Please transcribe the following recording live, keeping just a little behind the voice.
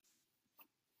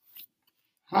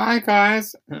Hi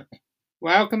guys,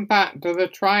 welcome back to the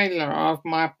trailer of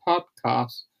my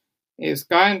podcast. It's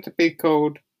going to be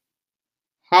called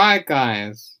Hi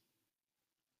Guys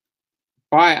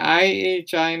by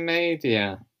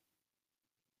AEJMEDIA.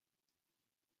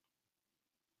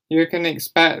 You can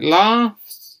expect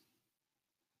laughs,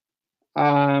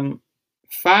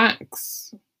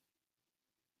 facts,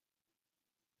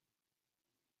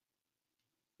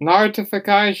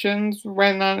 notifications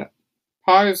when I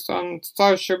post on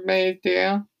social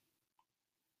media,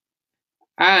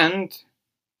 and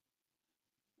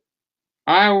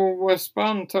I will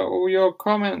respond to all your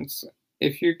comments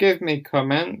if you give me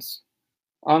comments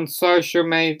on social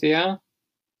media.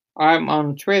 I'm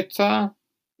on Twitter,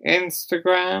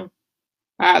 Instagram,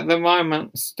 at the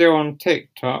moment still on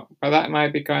TikTok, but that may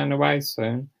be going away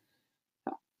soon,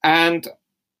 and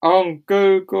on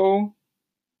Google.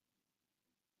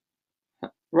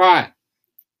 Right,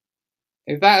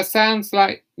 if that sounds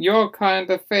like your kind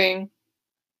of thing,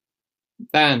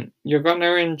 then you're going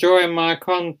to enjoy my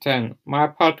content, my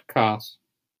podcast.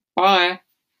 Bye.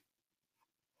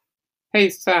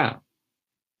 Peace out.